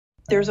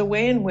There's a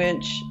way in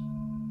which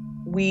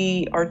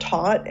we are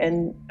taught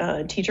and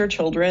teach our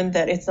children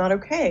that it's not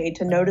okay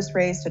to notice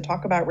race, to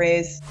talk about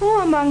race. Who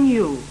among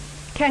you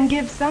can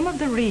give some of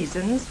the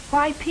reasons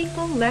why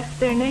people left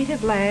their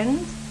native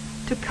lands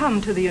to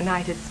come to the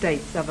United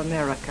States of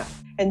America?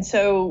 And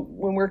so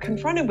when we're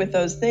confronted with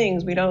those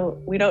things, we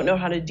don't know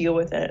how to deal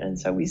with it. And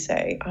so we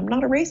say, I'm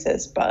not a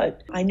racist,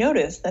 but I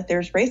notice that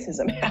there's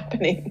racism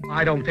happening.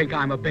 I don't think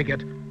I'm a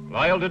bigot.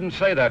 Lyle didn't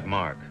say that,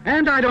 Mark.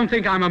 And I don't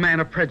think I'm a man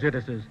of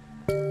prejudices.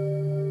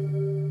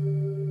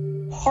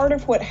 Part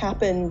of what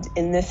happened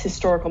in this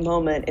historical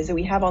moment is that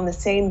we have on the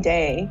same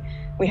day,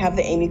 we have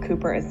the Amy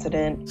Cooper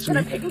incident.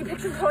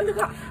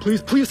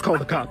 Please call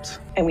the cops.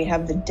 And we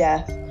have the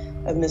death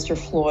of Mr.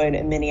 Floyd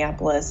in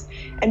Minneapolis.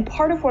 And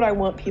part of what I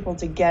want people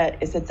to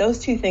get is that those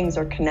two things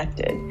are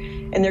connected.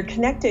 And they're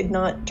connected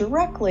not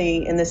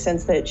directly in the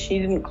sense that she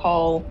didn't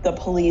call the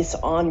police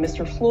on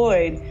Mr.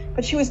 Floyd,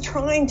 but she was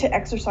trying to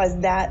exercise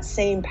that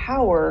same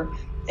power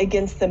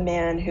against the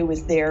man who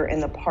was there in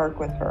the park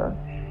with her.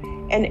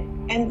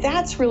 And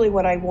that's really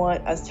what I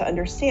want us to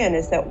understand,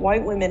 is that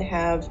white women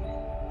have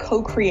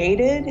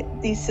co-created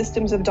these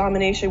systems of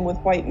domination with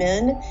white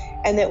men,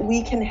 and that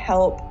we can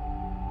help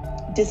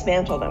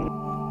dismantle them.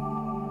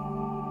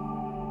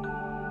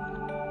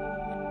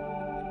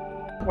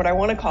 What I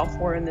want to call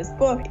for in this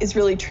book is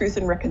really truth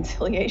and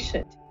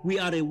reconciliation. We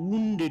are a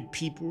wounded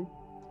people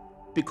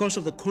because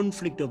of the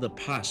conflict of the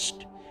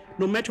past,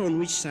 no matter on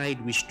which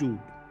side we stood.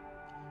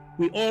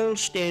 We all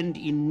stand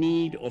in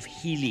need of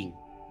healing.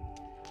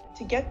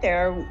 To get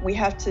there, we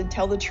have to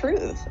tell the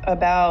truth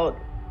about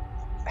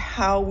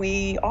how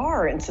we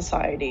are in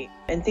society.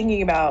 And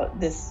thinking about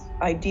this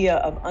idea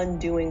of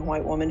undoing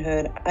white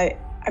womanhood, I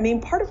mean,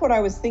 part of what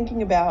I was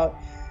thinking about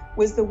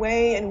was the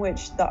way in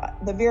which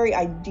the very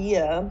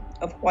idea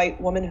of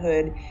white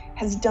womanhood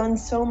has done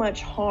so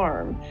much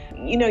harm.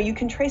 You know, you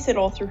can trace it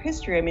all through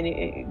history. I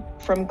mean,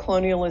 from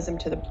colonialism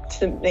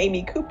to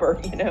Amy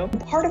Cooper, you know.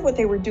 Part of what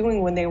they were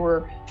doing when they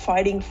were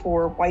fighting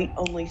for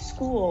white-only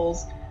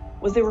schools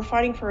was they were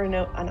fighting for an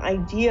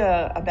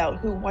idea about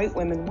who white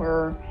women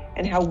were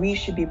and how we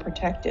should be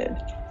protected.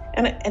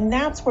 And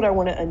that's what I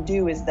want to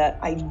undo, is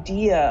that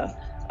idea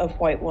of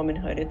white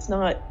womanhood. It's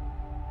not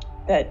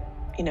that,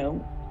 you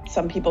know,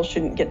 some people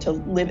shouldn't get to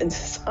live in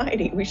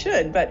society. We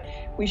should, but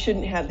there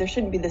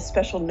shouldn't be this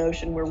special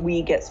notion where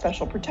we get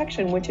special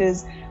protection, which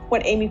is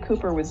what Amy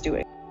Cooper was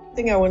doing. The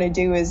thing I want to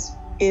do is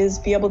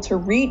be able to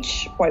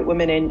reach white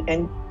women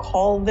and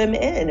call them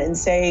in and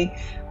say,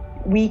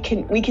 we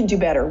can do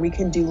better. We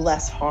can do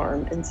less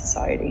harm in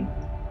society.